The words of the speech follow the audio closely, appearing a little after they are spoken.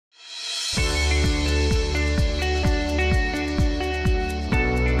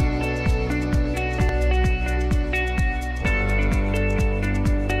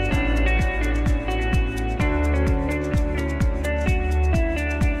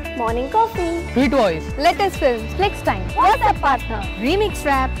Morning coffee. Tweet voice. Latest films. Flex time. WhatsApp partner. Remix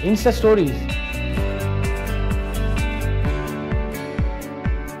rap. Insta stories.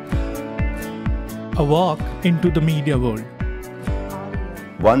 A walk into the media world.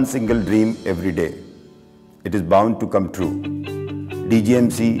 One single dream every day. It is bound to come true.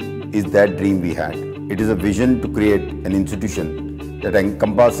 DGMC is that dream we had. It is a vision to create an institution that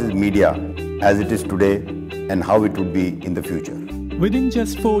encompasses media as it is today and how it would be in the future. Within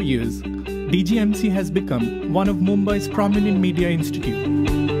just 4 years, DGMC has become one of Mumbai's prominent media institutes,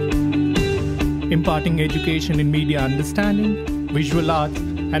 imparting education in media understanding, visual arts,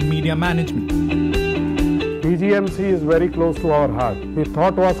 and media management. DGMC is very close to our heart. The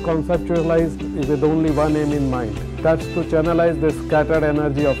thought was conceptualized with only one aim in mind. That's to channelize the scattered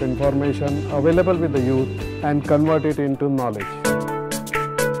energy of information available with the youth and convert it into knowledge.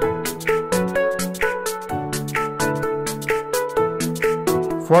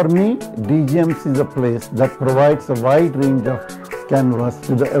 For me, DGMC is a place that provides a wide range of canvas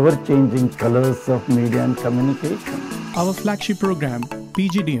to the ever-changing colors of media and communication. Our flagship program,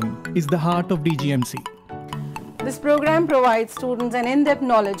 PGDM, is the heart of DGMC. This program provides students an in-depth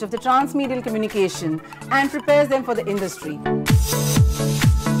knowledge of the transmedial communication and prepares them for the industry.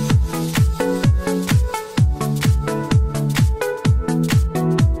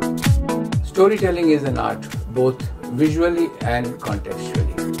 Storytelling is an art, both visually and contextually.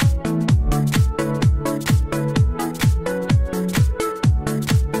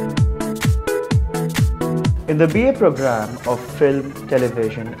 In the BA program of Film,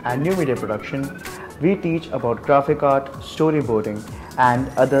 Television and New Media Production, we teach about graphic art, storyboarding and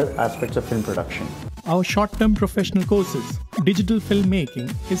other aspects of film production. Our short-term professional courses, Digital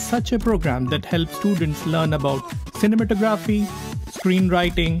Filmmaking, is such a program that helps students learn about cinematography,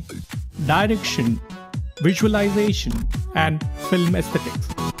 screenwriting, direction, visualization, and film aesthetics.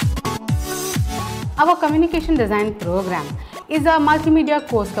 Our Communication Design program is a multimedia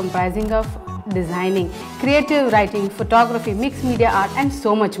course comprising of designing, creative writing, photography, mixed media art, and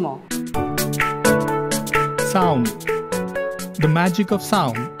so much more. Sound. The magic of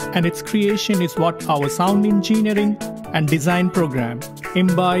sound and its creation is what our sound engineering and design program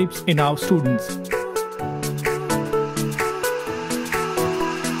imbibes in our students.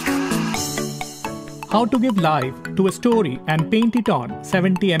 How to give life to a story and paint it on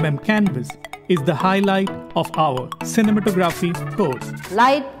 70 mm canvas is the highlight of our cinematography course.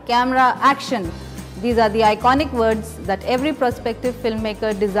 Light, camera, action. These are the iconic words that every prospective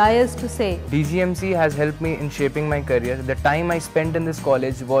filmmaker desires to say. DGMC has helped me in shaping my career. The time I spent in this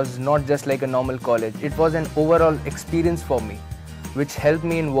college was not just like a normal college. It was an overall experience for me, which helped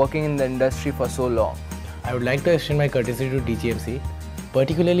me in working in the industry for so long. I would like to extend my courtesy to DGMC,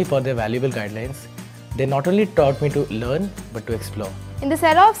 particularly for their valuable guidelines. They not only taught me to learn, but to explore. In this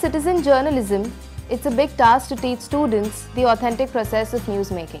era of citizen journalism, it's a big task to teach students the authentic process of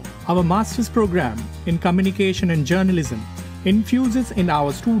news making. Our master's program in communication and journalism infuses in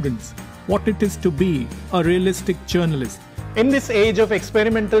our students what it is to be a realistic journalist. In this age of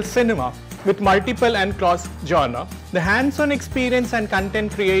experimental cinema with multiple and cross-genre, the hands-on experience and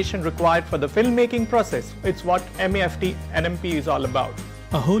content creation required for the filmmaking process, it's what MAFT NMP is all about.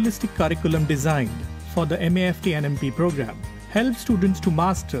 A holistic curriculum designed for the MAFT NMP program helps students to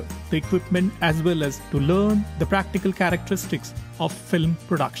master the equipment as well as to learn the practical characteristics of film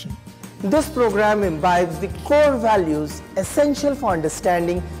production. This program imbibes the core values essential for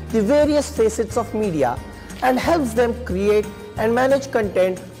understanding the various facets of media and helps them create and manage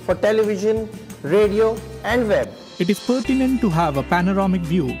content for television, radio and web. It is pertinent to have a panoramic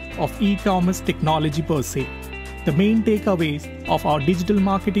view of e-commerce technology per se. The main takeaways of our digital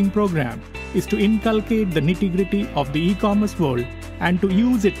marketing program is to inculcate the nitty-gritty of the e-commerce world and to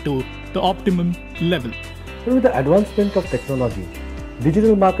use it to the optimum level. With the advancement of technology,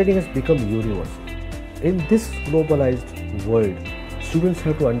 digital marketing has become universal. In this globalized world, students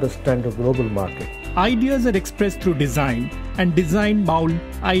have to understand the global market. Ideas are expressed through design, and design mold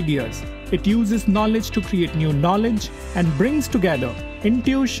ideas. It uses knowledge to create new knowledge and brings together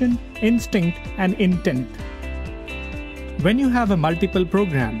intuition, instinct, and intent. When you have a multiple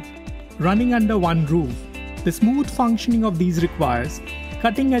programs running under one roof, the smooth functioning of these requires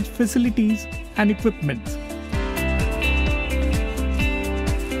cutting-edge facilities and equipment.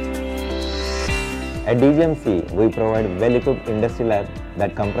 At DGMC, we provide well-equipped industry lab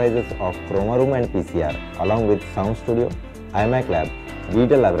that comprises of chroma room and PCR, along with sound studio, iMac lab,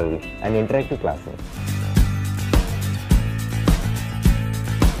 digital library, and interactive classroom.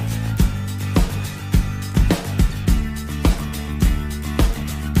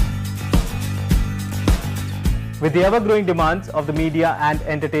 With the ever-growing demands of the media and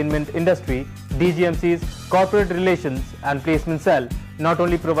entertainment industry, DGMC's Corporate Relations and Placement Cell not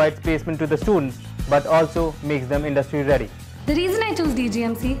only provides placement to the students, but also makes them industry ready. The reason I chose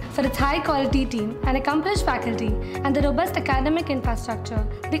DGMC for its high quality team and accomplished faculty and the robust academic infrastructure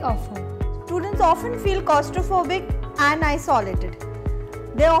they offer. Students often feel claustrophobic and isolated.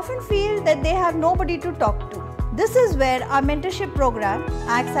 They often feel that they have nobody to talk to. This is where our mentorship program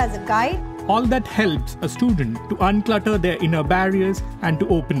acts as a guide. All that helps a student to unclutter their inner barriers and to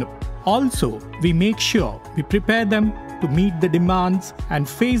open up. Also, we make sure we prepare them to meet the demands and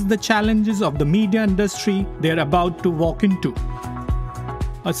face the challenges of the media industry they are about to walk into.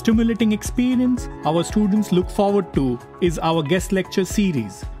 A stimulating experience our students look forward to is our guest lecture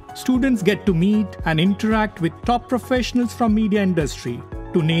series. Students get to meet and interact with top professionals from media industry.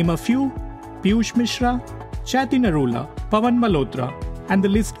 To name a few, Piyush Mishra, Chaiti Narula, Pawan Malhotra, and the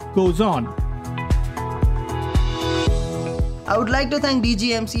list goes on. I would like to thank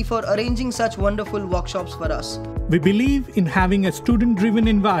DGMC for arranging such wonderful workshops for us. We believe in having a student-driven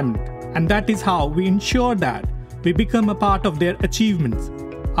environment, and that is how we ensure that we become a part of their achievements.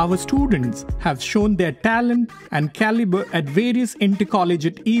 Our students have shown their talent and caliber at various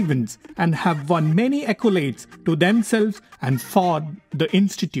intercollegiate events and have won many accolades to themselves and for the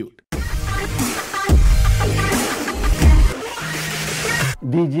institute.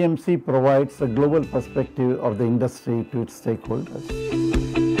 DGMC provides a global perspective of the industry to its stakeholders.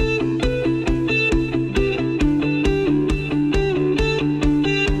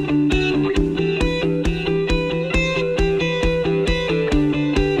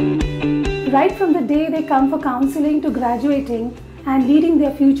 Right from the day they come for counseling to graduating and leading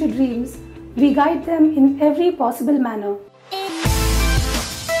their future dreams, we guide them in every possible manner.